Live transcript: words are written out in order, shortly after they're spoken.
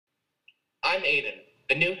I'm Aiden,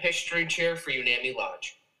 the new history chair for Unami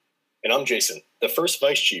Lodge. And I'm Jason, the first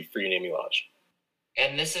vice chief for Unami Lodge.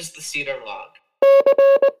 And this is the Cedar Log.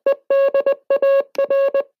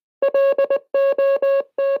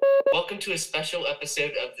 Welcome to a special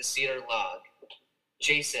episode of the Cedar Log.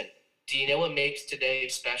 Jason, do you know what makes today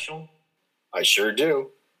special? I sure do.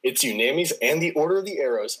 It's Unami's and the Order of the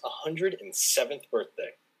Arrow's 107th birthday.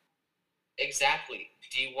 Exactly.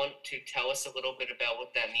 Do you want to tell us a little bit about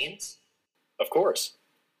what that means? Of course.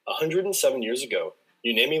 107 years ago,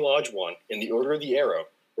 Unami Lodge 1 and the Order of the Arrow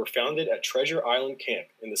were founded at Treasure Island Camp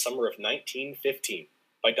in the summer of 1915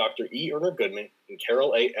 by Dr. E. Erner Goodman and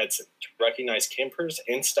Carol A. Edson to recognize campers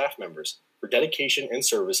and staff members for dedication and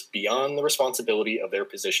service beyond the responsibility of their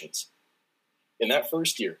positions. In that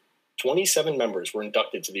first year, 27 members were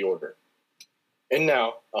inducted to the order. And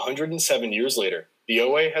now, 107 years later, the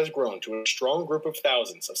OA has grown to a strong group of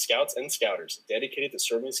thousands of scouts and scouters dedicated to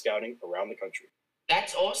serving scouting around the country.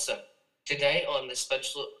 That's awesome. Today, on this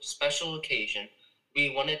special occasion,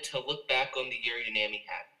 we wanted to look back on the year Unami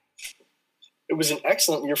had. It was an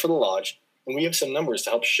excellent year for the Lodge, and we have some numbers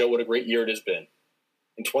to help show what a great year it has been.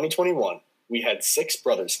 In 2021, we had 6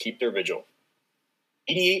 brothers keep their vigil.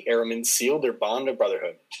 88 airmen sealed their bond of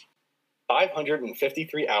brotherhood.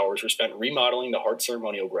 553 hours were spent remodeling the Hart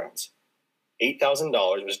ceremonial grounds.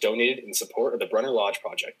 $8,000 was donated in support of the Brenner Lodge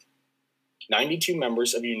project. 92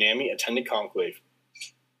 members of Unami attended conclave.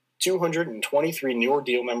 223 New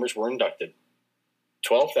Ordeal members were inducted.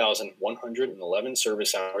 12,111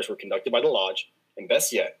 service hours were conducted by the Lodge, and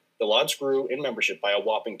best yet, the Lodge grew in membership by a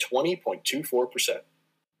whopping 20.24%.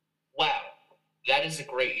 Wow, that is a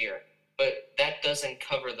great year, but that doesn't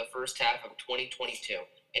cover the first half of 2022.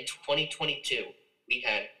 In 2022, we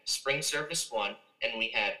had Spring Service 1, and we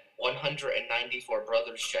had 194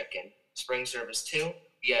 brothers check-in. Spring Service 2,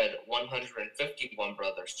 we had 151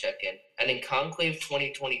 brothers check-in. And in Conclave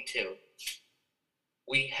 2022,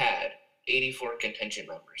 we had 84 contingent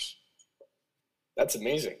members. That's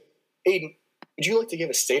amazing. Aiden, would you like to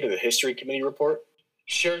give a State of the History Committee report?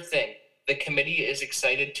 Sure thing. The committee is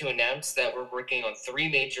excited to announce that we're working on 3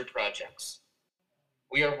 major projects.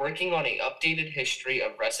 We are working on an updated history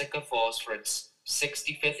of Resica Falls for its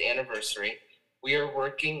 65th anniversary. We are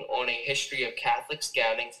working on a history of Catholic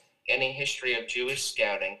Scouting and a history of Jewish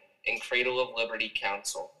Scouting in Cradle of Liberty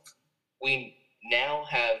Council. We now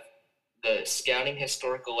have the Scouting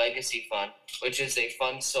Historical Legacy Fund, which is a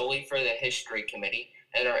fund solely for the History Committee,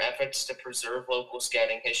 and our efforts to preserve local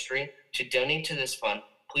scouting history. To donate to this fund,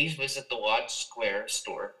 please visit the Lodge Square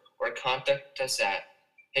store or contact us at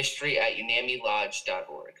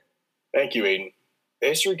history@unamilodge.org. Thank you, Aiden. The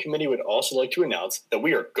History Committee would also like to announce that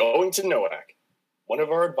we are going to NOAC. One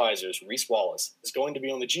of our advisors, Reese Wallace, is going to be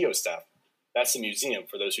on the GEO staff. That's the museum,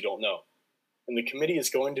 for those who don't know. And the committee is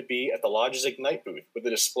going to be at the Lodge's Ignite booth with a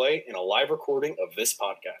display and a live recording of this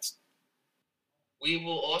podcast. We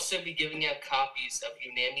will also be giving out copies of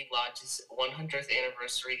Unami Lodge's 100th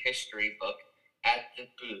anniversary history book at the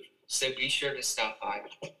booth, so be sure to stop by.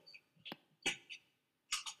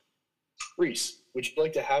 Reese, would you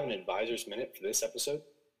like to have an advisor's minute for this episode?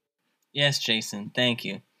 Yes, Jason, thank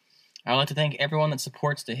you. I would like to thank everyone that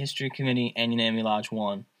supports the History Committee and Unami Lodge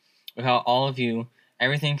 1. Without all of you,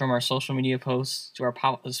 everything from our social media posts to our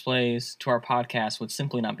pop-up displays to our podcast would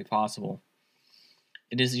simply not be possible.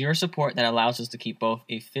 It is your support that allows us to keep both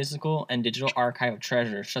a physical and digital archive of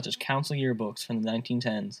treasures such as council yearbooks from the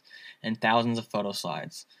 1910s and thousands of photo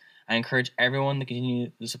slides. I encourage everyone to continue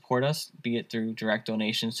to support us, be it through direct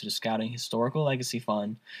donations to the Scouting Historical Legacy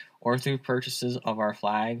Fund or through purchases of our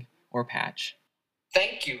flag or patch.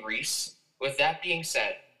 Thank you, Reese. With that being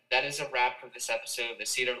said, that is a wrap for this episode of the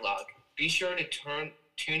Cedar Log. Be sure to tune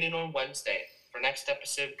in on Wednesday for next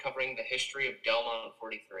episode covering the history of Delmont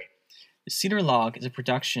 43. The Cedar Log is a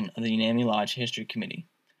production of the Unami Lodge History Committee.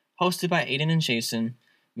 Hosted by Aiden and Jason,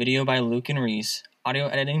 video by Luke and Reese, audio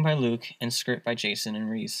editing by Luke, and script by Jason and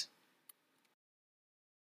Reese.